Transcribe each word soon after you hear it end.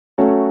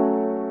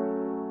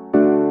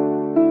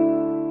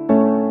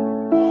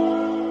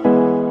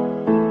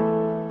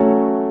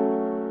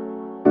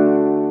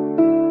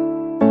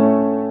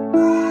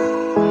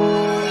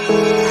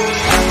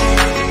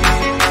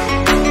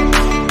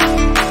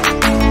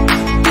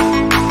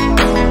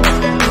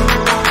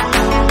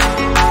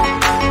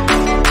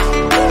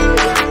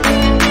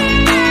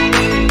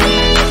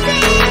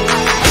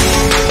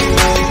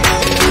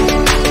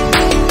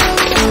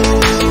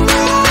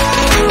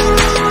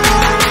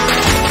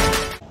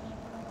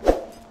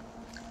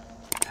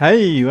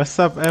Hey, what's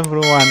up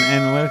everyone,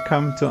 and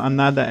welcome to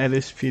another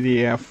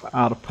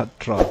LSPDFR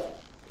patrol.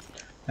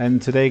 And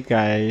today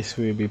guys,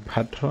 we'll be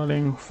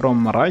patrolling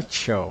from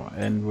Jarico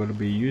and we'll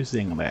be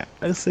using the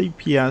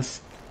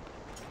SAPS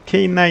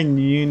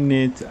K9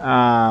 unit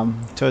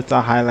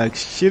Total Hilux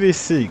Series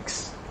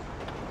 6.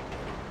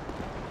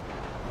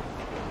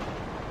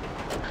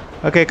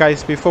 Okay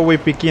guys, before we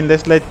begin,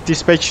 let's let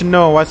dispatch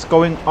know what's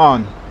going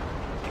on.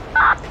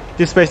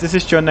 Dispatch, this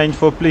is John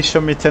 94, please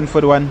show me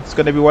 1041. It's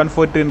gonna be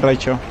 143 in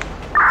Jarico.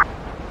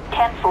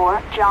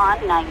 10-4,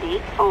 John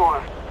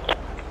 94.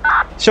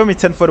 Show me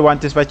 1041,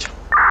 dispatch.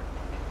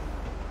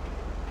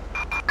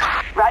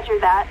 Roger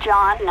that,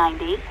 John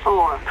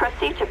 94.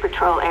 Proceed to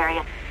patrol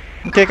area.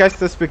 Okay guys,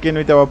 let's begin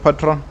with our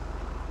patrol.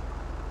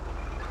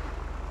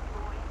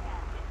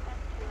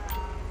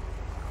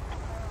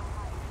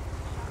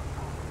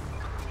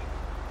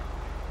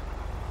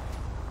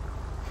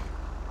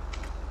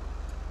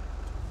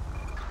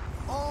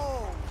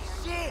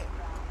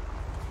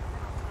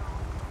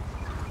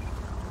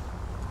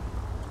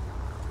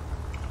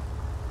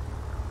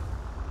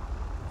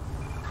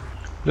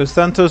 Los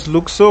Santos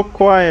look so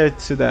quiet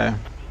today.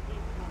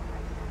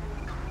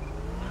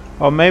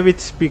 Or maybe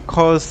it's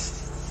because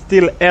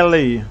still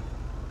early.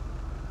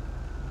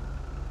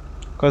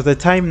 Because the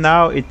time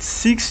now it's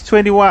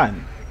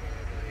 6:21.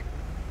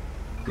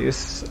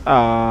 This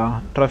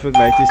traffic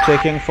light is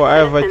taking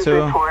forever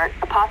to report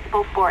a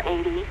possible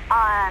 480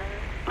 on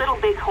Little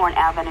Bighorn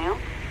Avenue.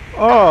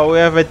 Oh, we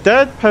have a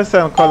third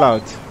person call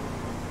out.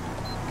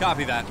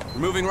 Copy that.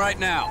 We're moving right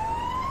now.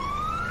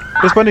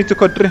 Responding to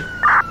code 3.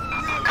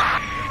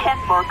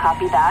 10-4,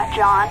 copy that,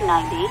 John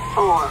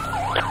 94.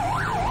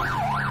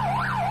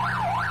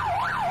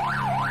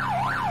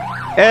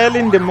 Early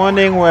in the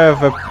morning we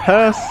have a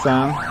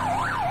person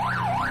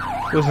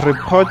who's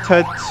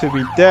reported to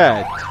be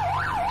dead.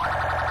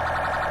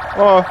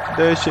 Oh,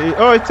 there she is.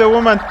 Oh, it's a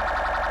woman.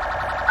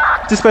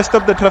 Dispatch,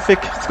 stop the traffic.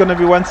 It's gonna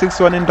be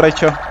 161 in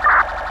Jarico.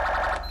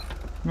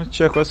 Let's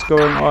check what's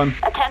going on.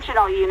 Attention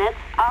all units.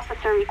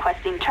 Officer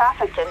requesting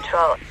traffic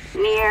control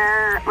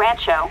near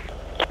Rancho.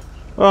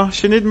 Oh,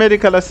 she needs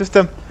medical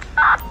assistance.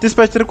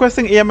 Dispatch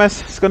requesting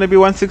EMS. It's gonna be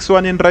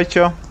 161 in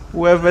Jarico.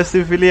 We have a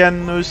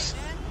civilian who's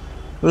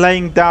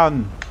lying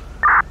down.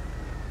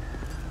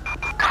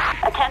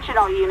 Attention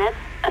all units.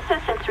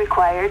 Assistance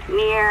required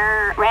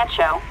near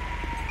Rancho.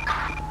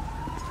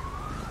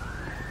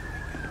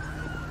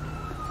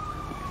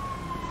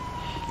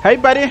 Hey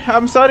buddy,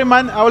 I'm sorry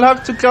man. I will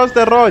have to close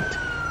the road.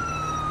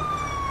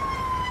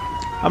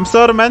 I'm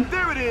sorry man.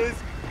 There it is.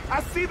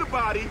 I see the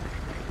body.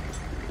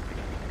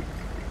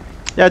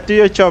 Yeah, do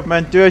your job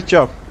man. Do your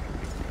job.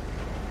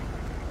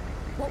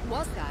 What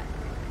was that?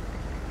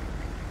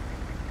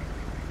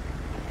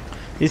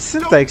 It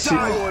seems Don't like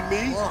die on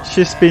me.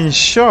 she's been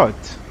shot.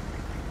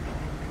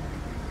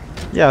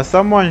 Yeah,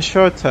 someone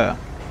shot her.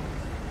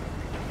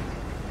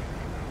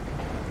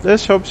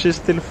 Let's hope she's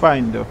still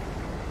fine though.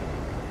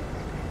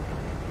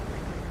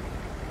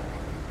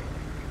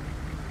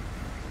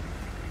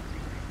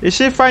 Is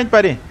she fine,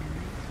 buddy?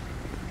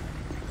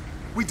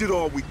 We did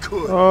all we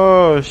could.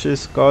 Oh,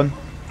 she's gone.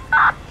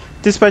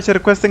 Dispatcher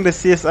requesting the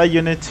CSI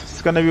unit.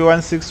 It's gonna be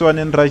 161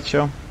 in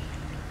Jarico.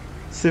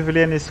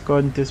 Civilian is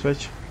gone,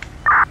 dispatch.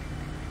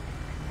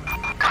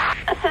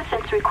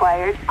 Assistance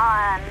required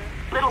on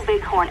Little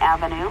Bighorn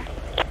Avenue.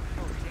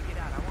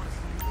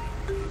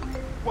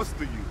 What's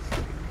the use?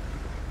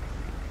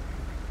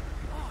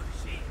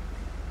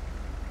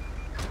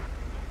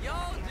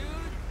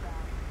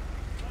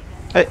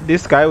 Hey,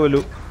 this guy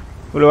will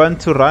want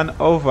to run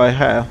over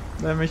her.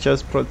 Let me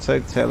just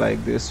protect her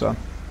like this one.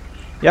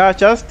 Yeah,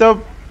 just stop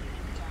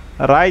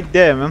right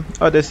there, man.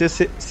 Oh, the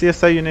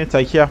CSI unit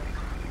are here.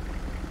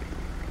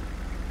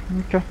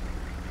 Okay.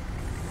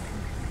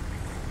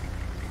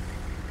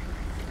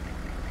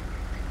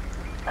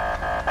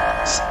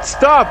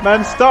 Stop,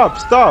 man. Stop.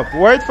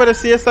 Wait for the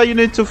CSI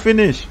unit to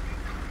finish.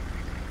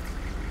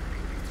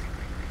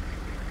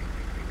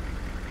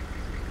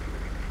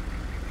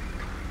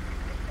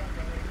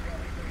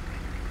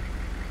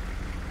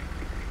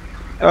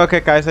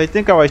 Okay guys, I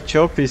think our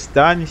job is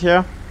done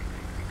here.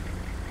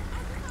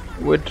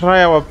 We'll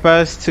try our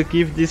best to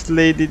give this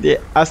lady the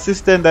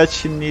assistance that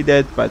she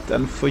needed, but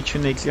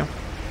unfortunately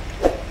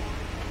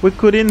we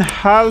couldn't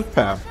help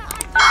her.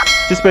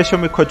 Dispatch, show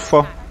me code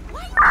 4.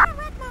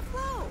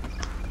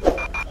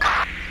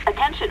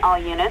 Attention all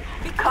units.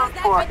 Code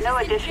 4, no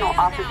additional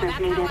officers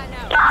needed.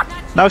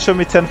 Now show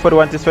me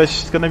 1041, dispatch.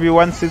 It's gonna be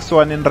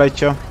 161 in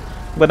Jarico.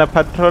 I'm gonna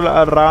patrol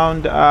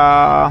around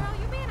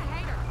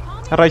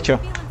Jarico.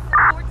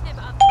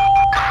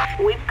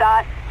 We've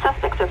got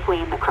suspects are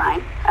fleeing the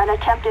crime. An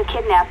attempted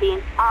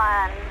kidnapping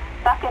on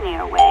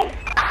Buccaneer Way.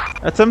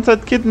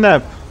 Attempted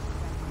kidnap.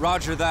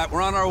 Roger that.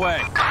 We're on our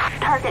way.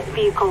 Target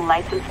vehicle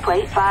license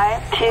plate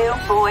 52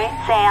 Boy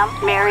Sam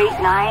Mary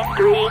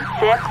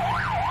 936.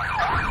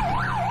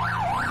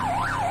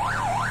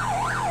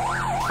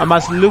 I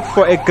must look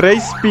for a gray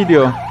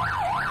speedo.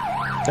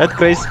 That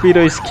gray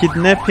speedo is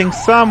kidnapping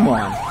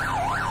someone.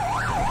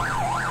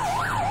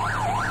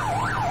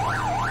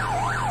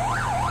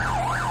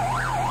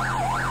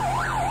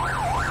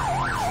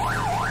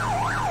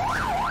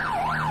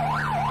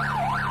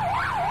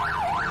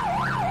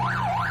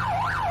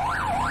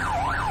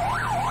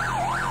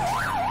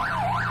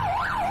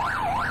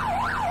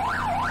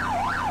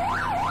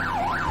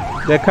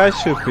 The car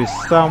should be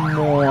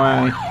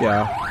somewhere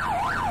here.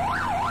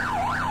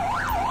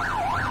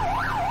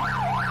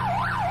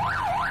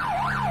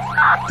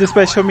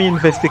 Dispatch, show me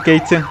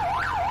investigating.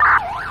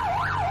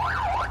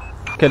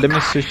 Okay, let me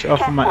switch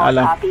off my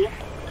alarm. Copy.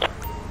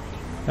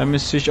 Let me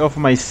switch off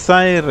my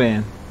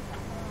siren.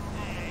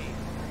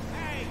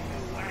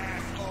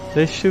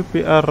 They should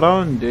be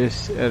around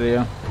this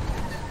area.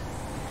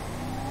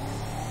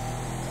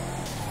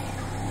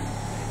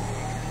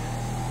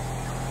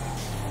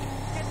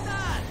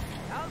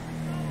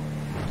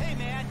 Hey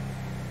man,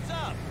 what's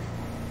up?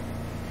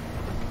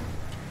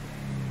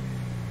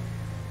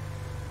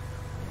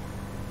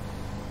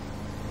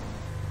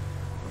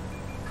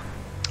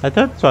 I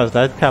thought it was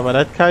that car, but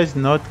that car is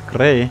not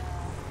grey.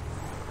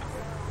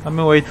 Let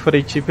me wait for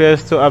the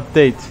GPS to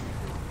update.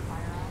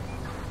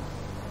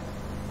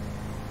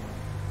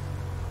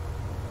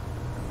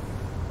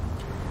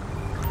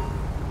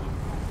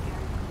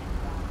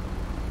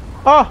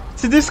 Oh,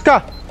 it's this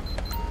car.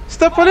 It's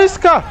the police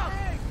car.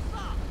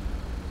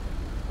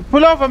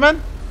 Pull over,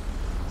 man.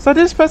 So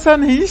this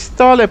person, he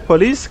stole a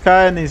police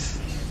car and is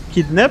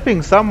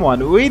kidnapping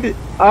someone with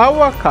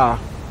our car.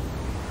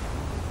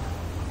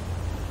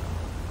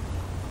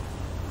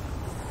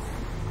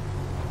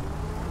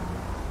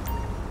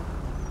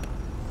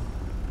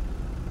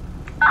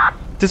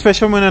 Dispatch,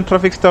 show me on a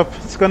traffic stop.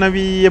 It's gonna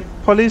be a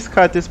police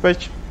car,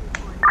 dispatch.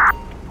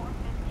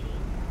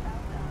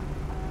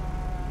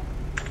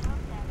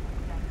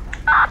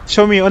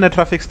 Show me on a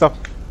traffic stop.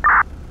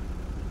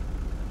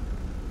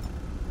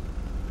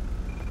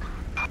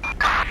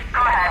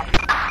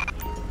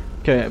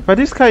 Okay, but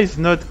this car is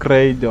not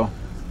grey though.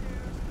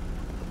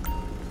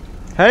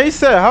 Hey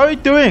sir, how are you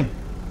doing?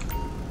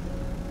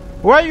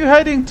 Where are you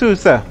heading to,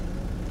 sir?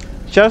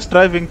 Just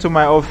driving to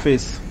my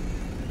office.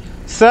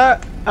 Sir,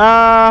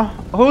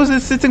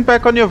 who's sitting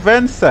back on your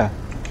van, sir?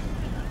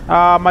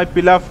 My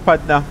beloved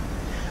partner.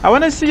 I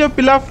want to see your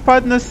beloved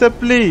partner, sir,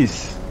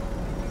 please.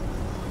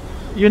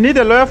 You need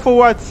a lawyer for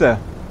what, sir?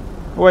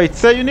 Wait,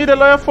 sir, you need a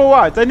lawyer for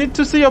what? I need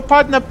to see your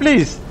partner,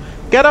 please.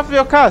 Get off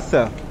your car,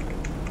 sir.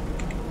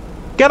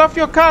 Get off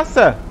your car,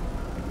 sir.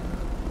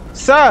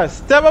 Sir,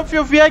 step off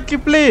your vehicle,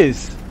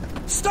 please.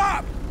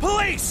 Stop!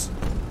 Police!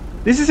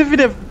 This is if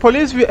the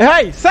police...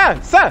 Hey, sir,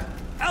 sir!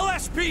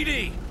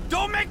 LSPD!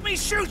 Don't make me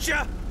shoot you!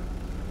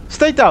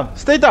 Stay down,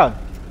 stay down.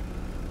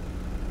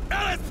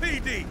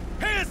 LSPD!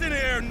 Hands in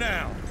the air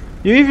now!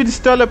 You even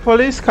stole a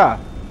police car.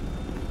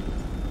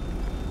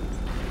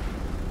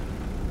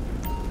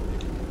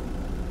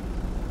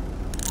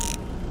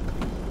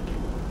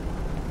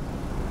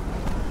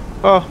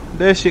 Oh,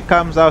 there she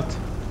comes out.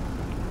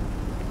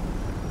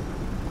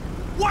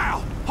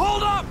 Wow!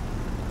 Hold up!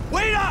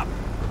 Wait up!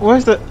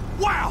 Where's the...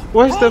 Wow!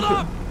 Where's Hold the...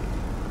 up!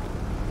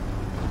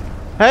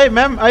 Hey,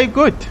 ma'am, are you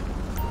good?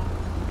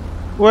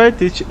 Where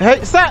did she...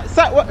 Hey, sir,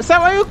 sir, sir,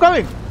 where are you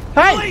going?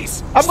 Hey,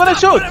 Police! I'm gonna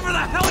Stop shoot. whatever the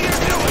hell you're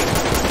doing!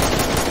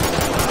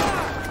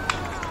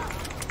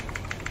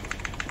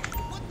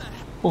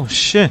 Oh,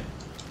 shit.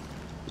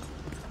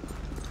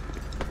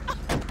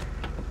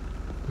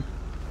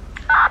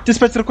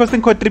 Dispatch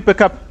requesting code 3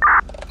 pickup.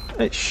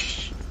 Hey,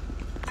 shh.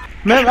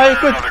 Ma'am, are you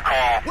good?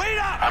 Wait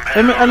up!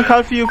 Let me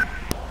uncalf you.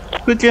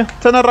 Quickly,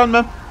 turn around,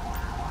 ma'am.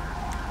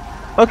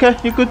 Okay,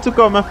 you're good to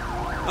go, ma'am.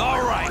 All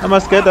right. I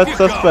must get off that you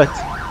go. suspect.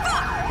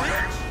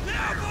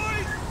 Yeah,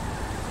 boys!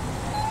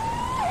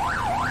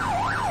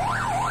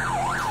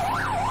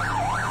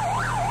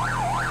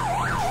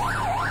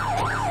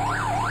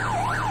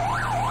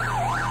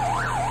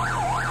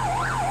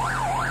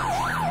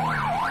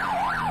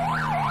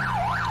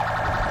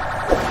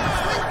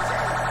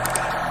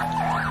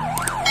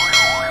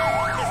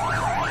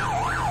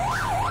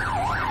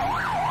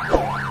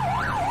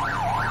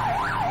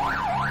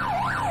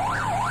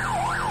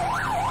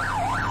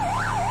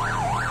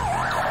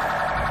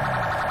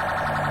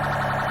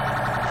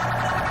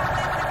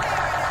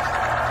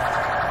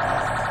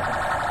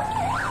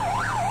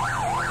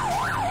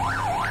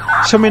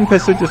 Show me in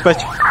pursuit, dispatch.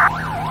 10-4,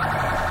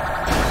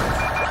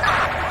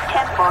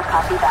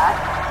 copy that.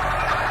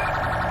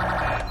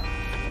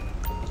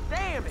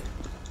 Damn it!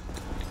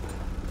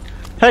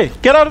 Hey,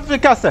 get out of your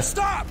car, sir.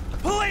 Stop!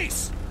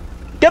 Police!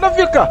 Get off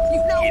your car.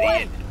 You know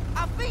Idiot. what?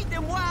 I'll beat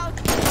them wild.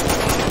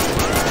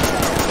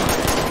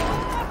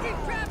 Fucking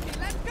traffic,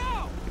 let's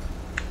go!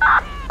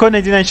 Code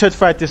 99 shot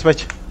fired,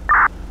 dispatch.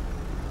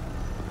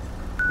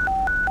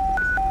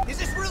 Is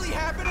this really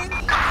happening?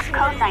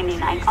 Code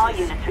 99, all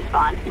units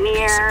respond.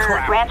 Near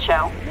crap.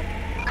 Rancho.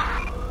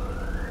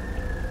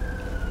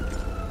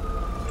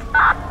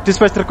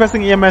 Dispatch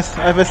requesting EMS.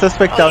 I have a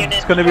suspect down.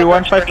 It's gonna be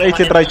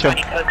 1580 Jarico.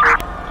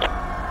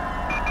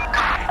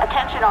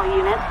 Attention all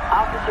units.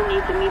 Officer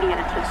needs immediate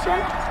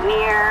assistance.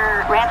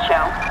 Near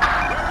Rancho.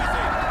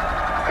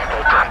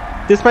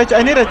 Dispatch,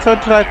 I need a tow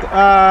truck.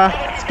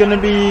 It's gonna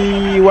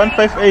be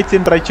 1580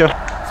 in Jarico.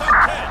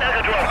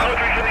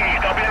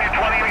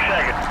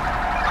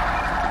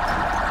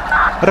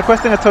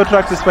 Requesting a tow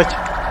truck, dispatch.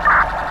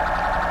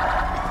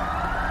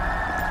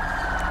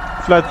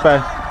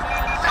 Flatbed.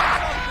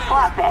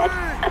 Flatbed.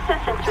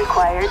 Assistance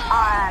required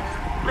on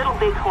Little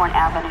Bighorn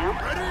Avenue.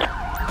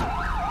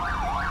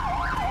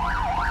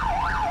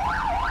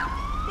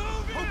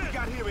 Hope we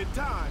got here in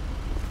time.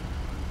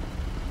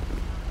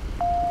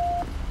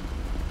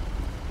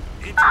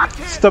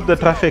 Stop the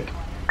traffic.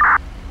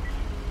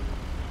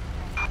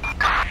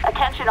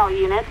 Attention all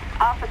units.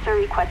 Officer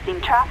requesting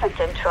traffic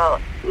control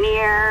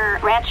near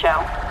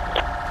Rancho.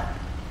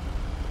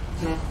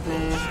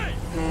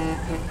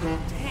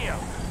 Damn.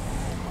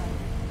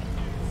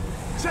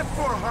 Check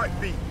for a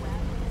heartbeat.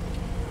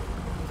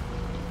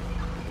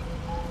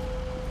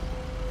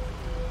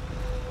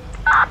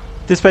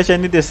 Dispatch, I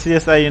need the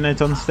CSI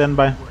unit on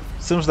standby.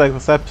 Seems like the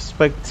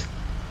suspect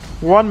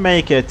won't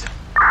make it.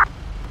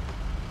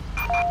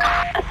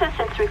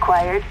 Assistance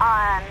required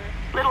on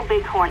Little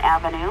Bighorn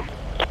Avenue.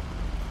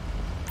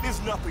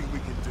 There's nothing we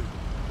can do.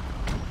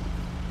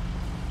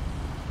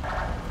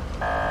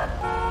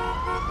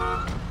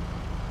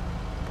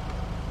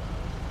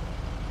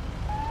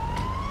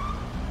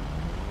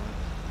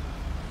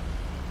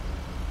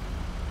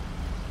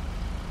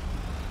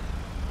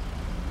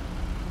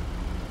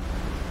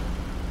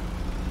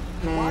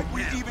 Why'd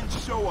we even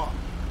show up?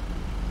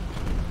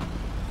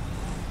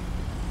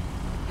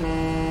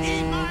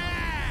 Eat my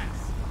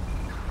ass!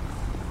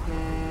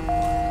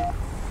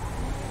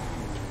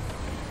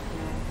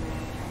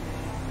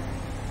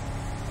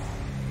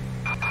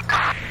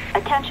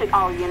 Attention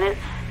all units.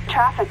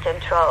 Traffic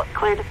control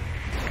cleared.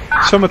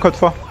 Show me code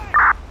 4.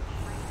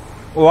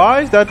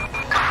 Why is that?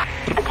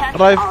 Attention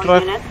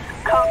Drive. units.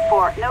 Code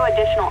 4. No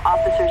additional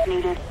officers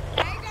needed.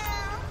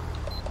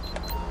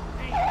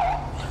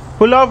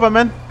 Pull over,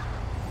 man.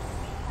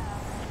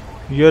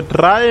 Your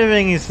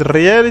driving is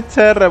really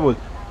terrible.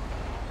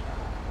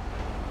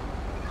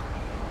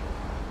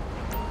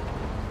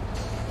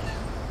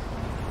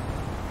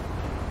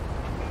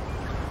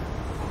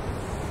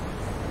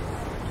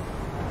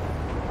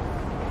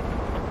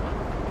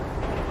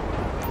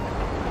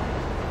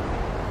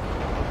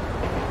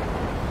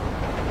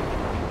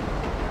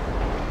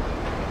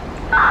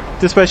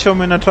 Dispatch, show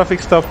me in a traffic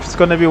stop. It's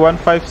gonna be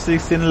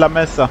 156 in La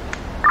Mesa.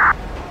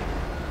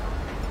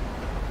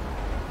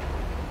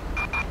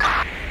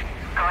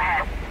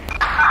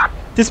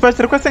 Dispatch,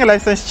 requesting a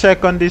license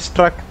check on this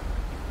truck.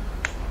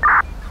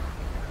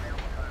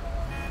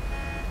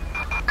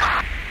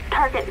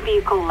 Target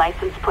vehicle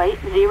license plate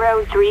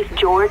 03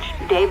 George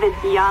David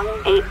Young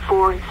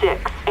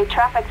 846. A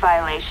traffic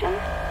violation.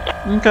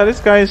 Okay, this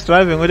guy is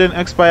driving with an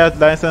expired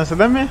license.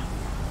 Let me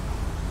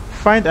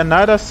find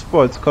another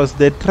spot, because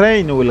the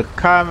train will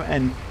come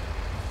and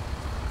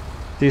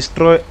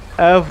destroy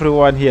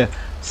everyone here.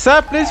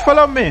 Sir, please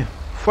follow me.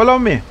 Follow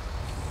me.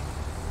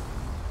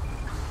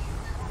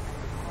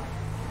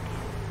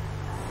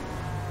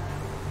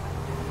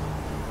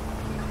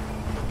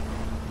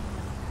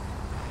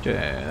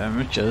 Okay, let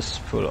me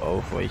just pull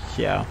over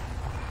here.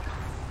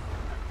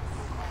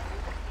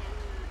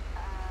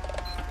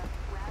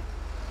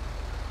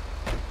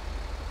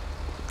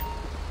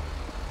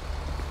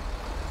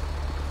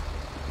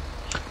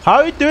 How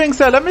are you doing,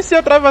 sir? Let me see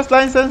your driver's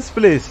license,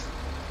 please.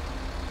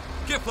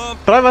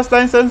 Driver's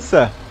license,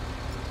 sir.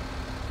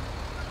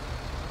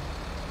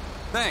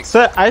 Thanks.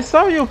 Sir, I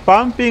saw you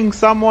bumping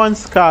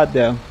someone's car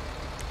there.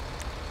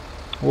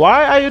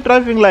 Why are you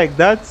driving like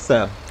that,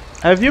 sir?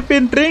 Have you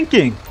been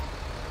drinking?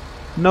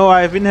 No,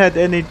 I haven't had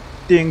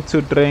anything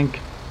to drink.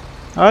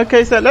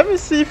 Okay, sir, let me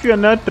see if you're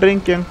not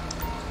drinking.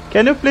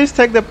 Can you please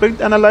take the breath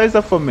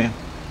analyzer for me?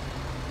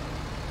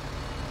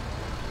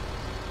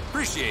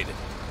 Appreciate it.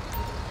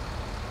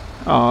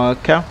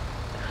 Okay.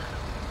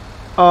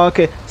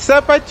 Okay,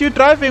 sir, but you're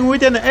driving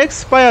with an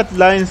expired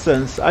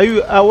license. Are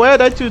you aware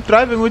that you're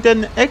driving with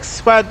an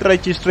expired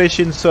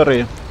registration?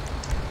 Sorry.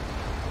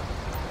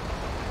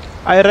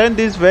 I ran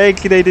this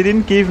vehicle, they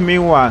didn't give me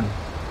one.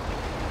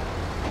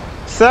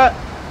 Sir,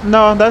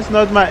 no, that's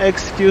not my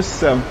excuse,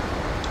 sir.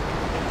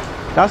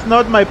 That's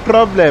not my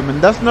problem,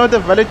 and that's not a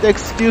valid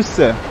excuse,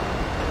 sir.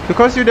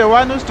 Because you're the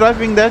one who's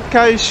driving that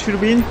car, you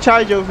should be in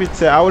charge of it,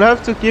 sir. I will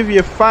have to give you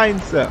a fine,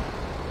 sir.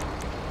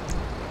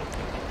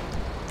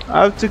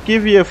 I have to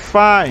give you a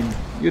fine.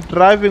 You're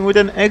driving with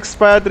an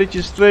expired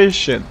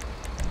registration.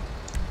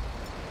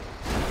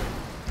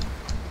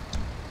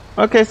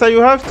 Okay, so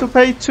you have to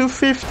pay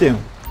 $250.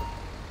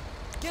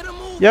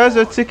 Here's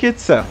your ticket,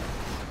 sir.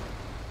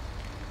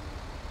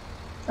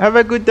 Have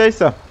a good day,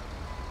 sir.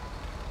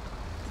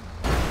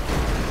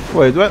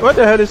 Wait, what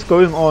the hell is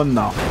going on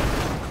now?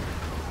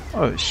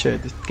 Oh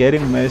shit, it's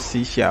getting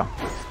messy here.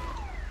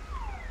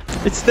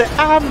 It's the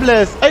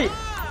ambulance! Hey!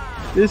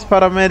 These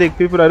paramedic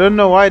people, I don't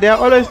know why, they are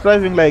always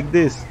driving like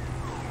this.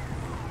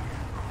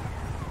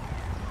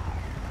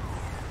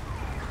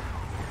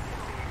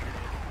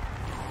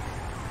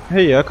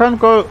 Hey, I can't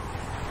go.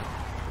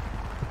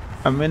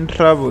 I'm in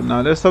trouble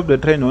now. Let's hope the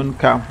train won't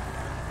come.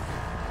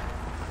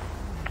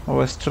 I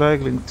was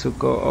struggling to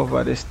go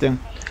over this thing.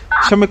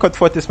 Show me code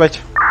 4, dispatch.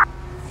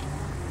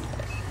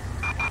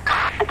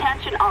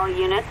 Attention all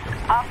units.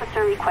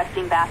 Officer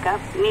requesting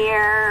backup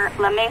near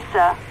La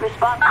Mesa.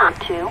 Response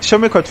code 2. Show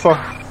me code 4.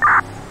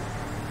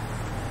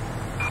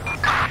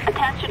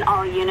 Attention Attention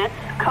all units.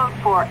 Code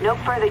 4. No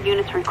further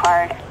units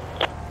required.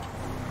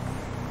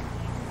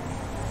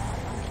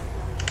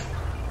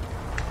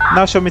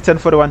 Now show me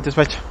 1041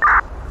 dispatch.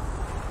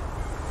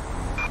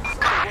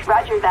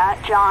 Roger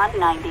that, John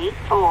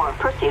 94.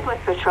 Proceed with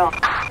patrol.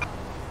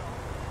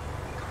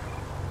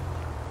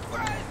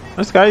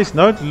 This guy is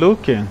not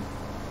looking.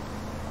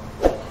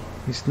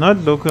 He's not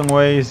looking.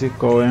 Where is he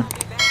going?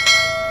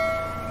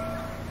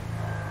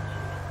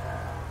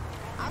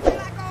 I feel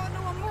like going to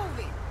a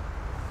movie.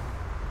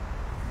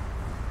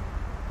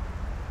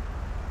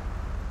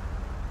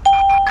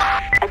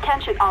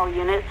 Attention all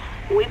units.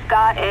 We've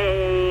got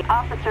a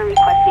officer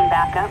requesting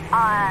backup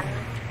on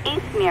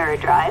East Mirror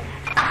Drive.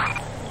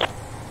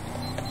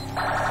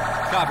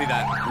 Copy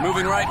that.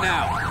 Moving right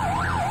now.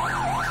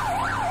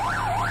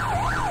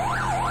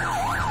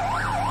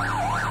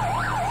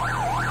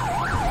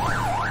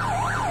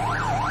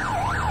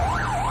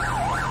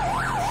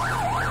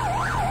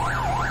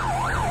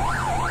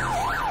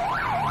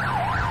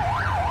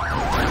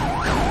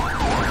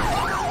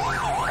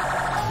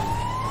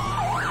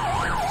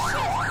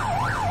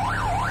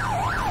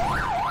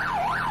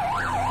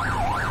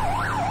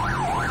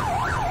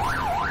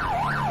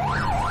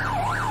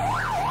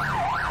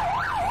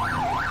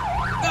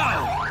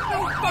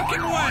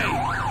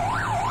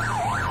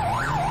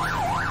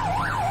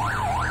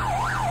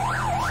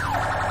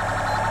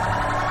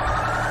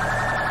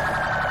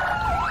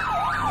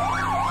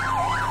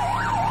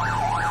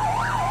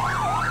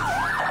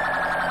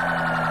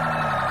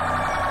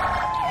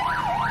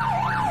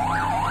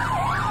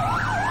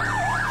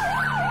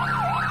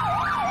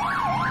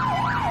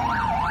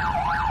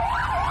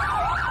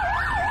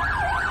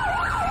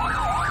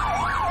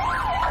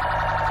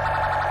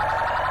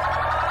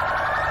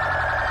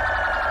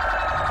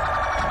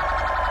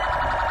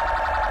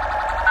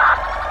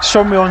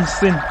 Show me on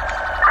scene.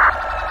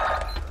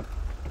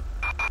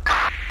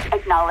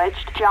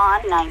 Acknowledged,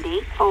 John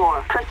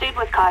 94. Proceed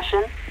with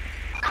caution.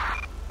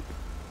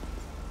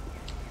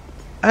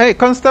 Hey,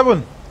 Constable,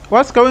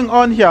 what's going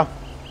on here?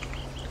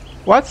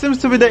 What seems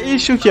to be the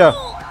issue here?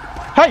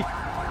 Hey!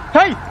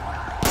 Hey!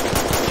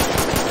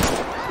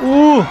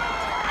 Ooh!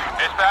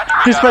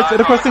 Dispatch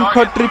requesting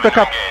code 3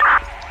 backup.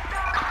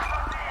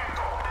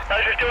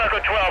 That's just Echo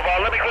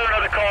 12. Let me clear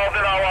another call,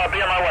 then I'll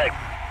be on my way.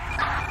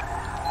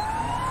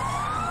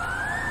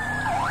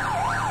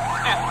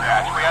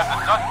 Dispatch, we have the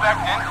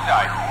suspect in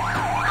sight.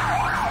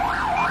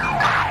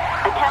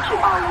 Attention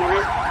all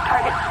units.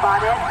 Target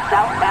spotted.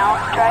 Southbound.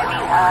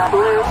 Driving a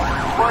blue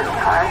sports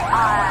car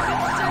on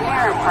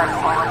Mirror Park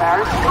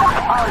Boulevard.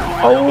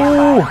 All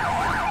units. Oh!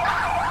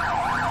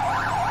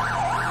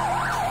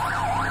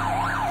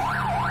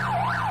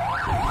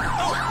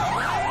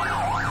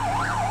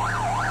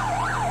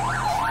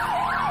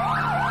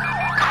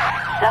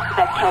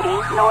 Suspect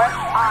heading north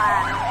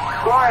on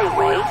Glory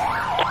Way.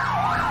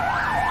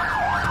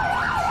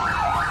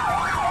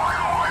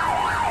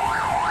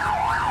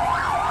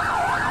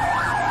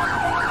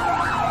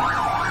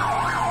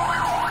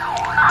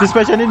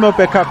 Dispatch, I need more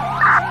backup.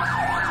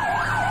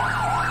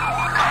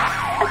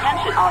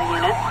 Attention all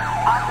units.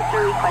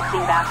 Officer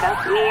requesting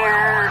backup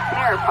near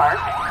Mirror Park.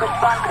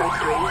 Respond code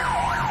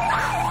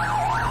 3.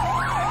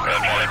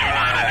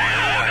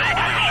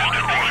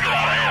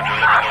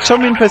 Show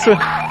me in person.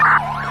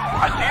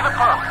 I see the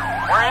perp.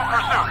 We're in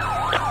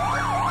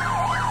pursuit.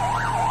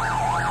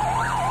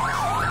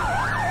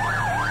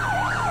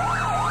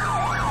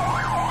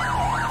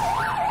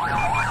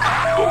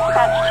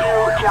 Dispatch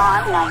to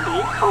John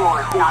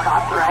 94. Not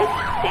authorized.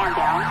 Stand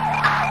down.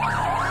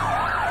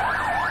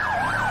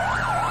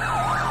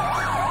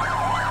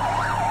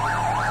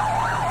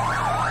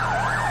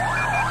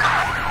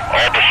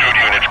 All pursuit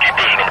units, keep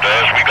pushing over to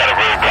us. We got a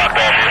road blocked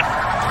off here.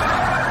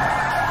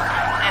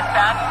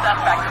 Dispatch,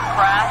 suspect is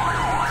crashed.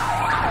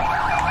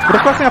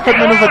 Requesting a pit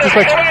maneuver,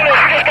 dispatch. We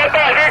just got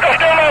by. Vehicle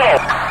still low.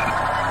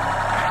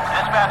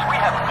 Dispatch, we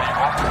have a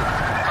visual.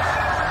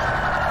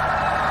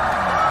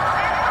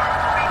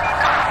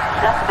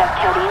 Suspect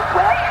heading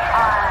west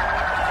on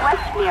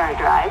West Mirror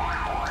Drive.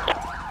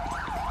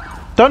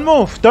 Don't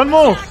move, don't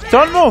move,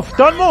 don't move,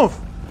 don't move.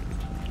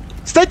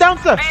 Stay down,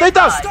 sir, stay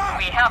down.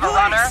 We have a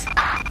runner.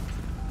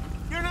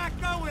 You're not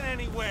going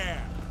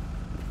anywhere.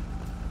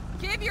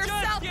 Give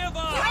yourself. Just give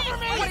up. Cover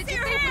me. What did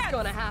you think was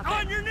going to happen?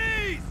 On your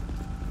knees.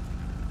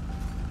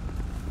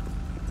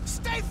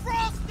 Stay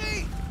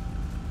frosty.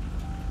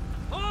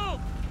 Oh.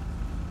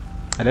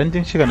 I don't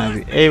think she's gonna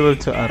be able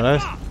to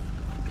arrest.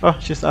 Oh,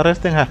 she's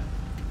arresting her.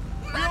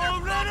 You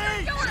all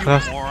ready?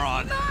 Arrest.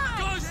 Moron.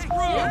 Go screw.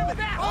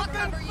 I'll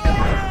cover you.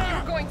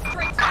 You're going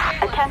straight to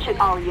jail. Attention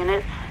all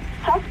units.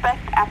 Suspect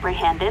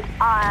apprehended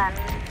on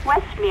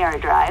West Mirror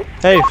Drive.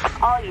 Hey,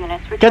 All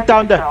units return Get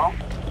down to there. patrol.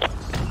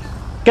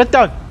 get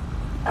down.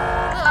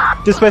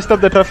 Dispatch, stop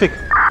the traffic.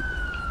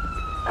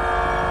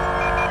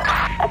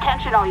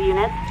 Attention all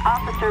units.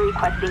 Officer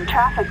requesting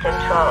traffic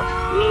control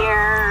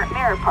near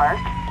Mirror Park.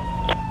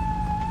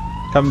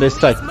 Come this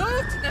side. Move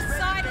to the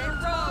side of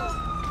the road.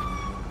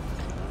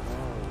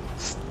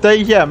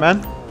 Stay here,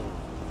 man.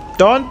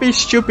 Don't be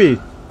stupid.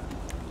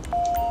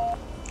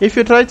 If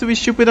you try to be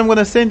stupid, I'm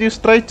gonna send you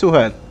straight to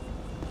her.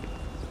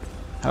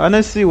 I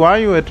wanna see why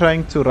you were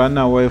trying to run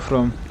away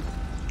from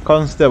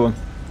Constable.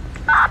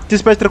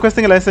 Dispatch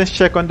requesting a license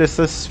check on the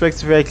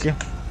suspect's vehicle.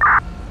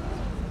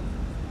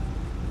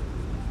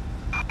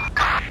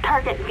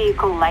 Target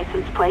vehicle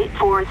license plate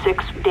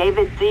 46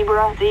 David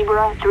Zebra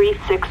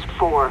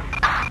 364.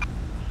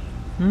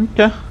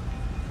 Okay.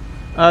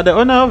 The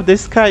owner of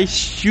this car is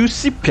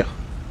UCP.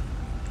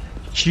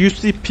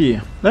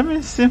 UCP. Let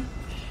me see.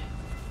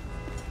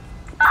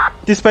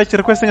 Dispatch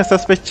requesting a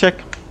suspect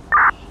check.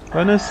 I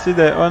wanna see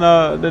the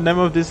owner, the name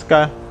of this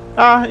car.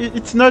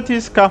 It's not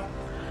his car.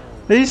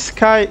 This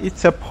car,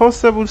 it's a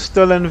possible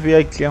stolen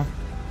vehicle.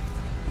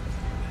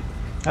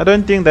 I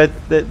don't think that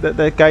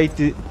the guy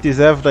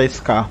deserved this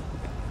car.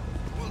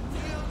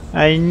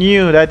 I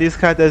knew that this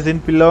car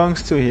doesn't belong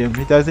to him.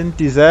 He doesn't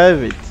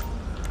deserve it.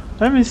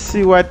 Let me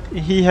see what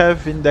he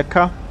have in the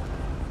car.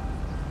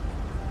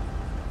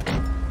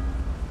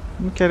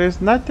 Okay,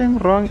 there's nothing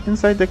wrong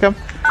inside the car.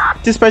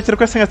 Dispatch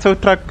requesting a tow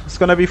truck. It's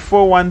gonna be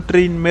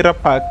 413 Mirror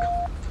Park.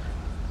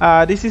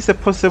 This is a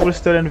possible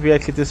stolen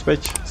vehicle,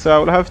 dispatch, so I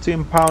will have to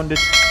impound it.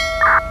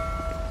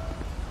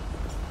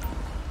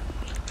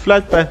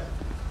 Flatbed.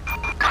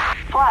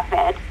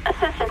 Flatbed.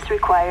 Assistance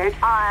required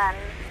on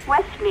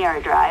West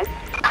Mirror Drive.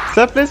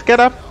 Sir, please get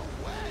up.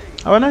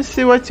 I wanna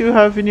see what you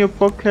have in your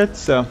pocket,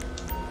 sir.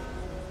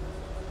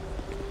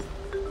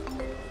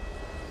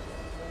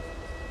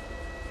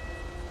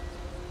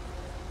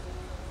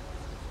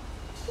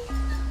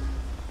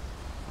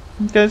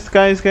 This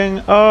guy is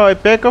going. Oh, a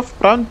bag of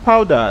brown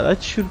powder.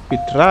 That should be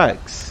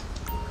drugs.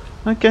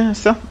 Okay,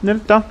 sir, kneel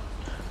down.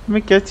 Let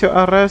me get your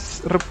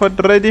arrest report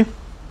ready.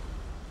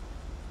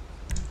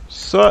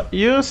 So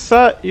you,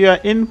 sir, you are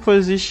in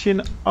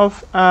possession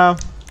of a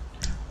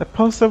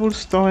possible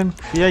stolen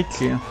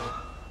vehicle.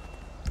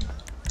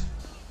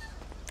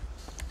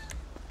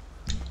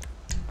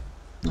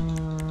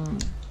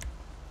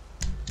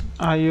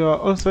 You are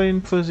also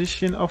in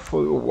possession of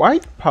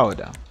white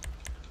powder.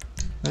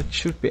 That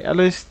should be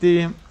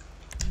LSD.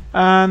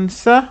 And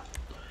sir,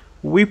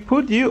 we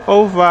put you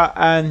over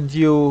and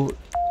you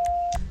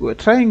were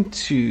trying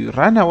to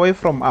run away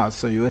from us.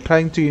 So you were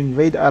trying to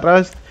evade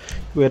arrest.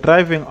 You were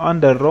driving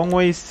on the wrong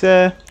way,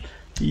 sir.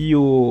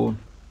 You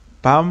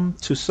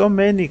bumped to so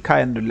many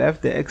cars and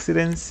left the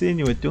accident scene.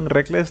 You were doing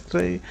reckless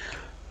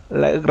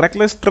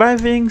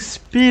driving,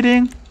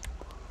 speeding.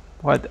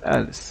 What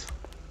else?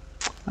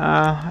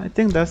 I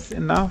think that's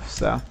enough,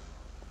 sir.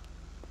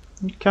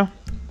 Okay.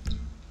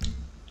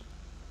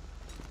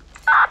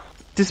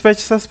 Dispatch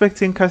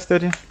suspect in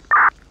custody.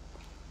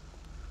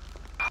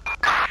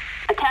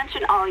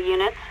 Attention all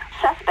units.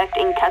 Suspect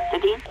in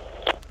custody.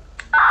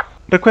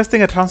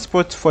 Requesting a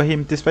transport for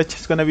him. Dispatch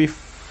is gonna be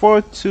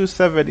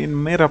 427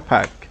 in Mirror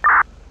Park.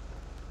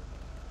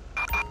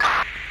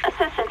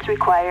 Assistance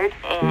required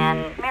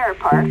in Mirror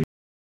Park.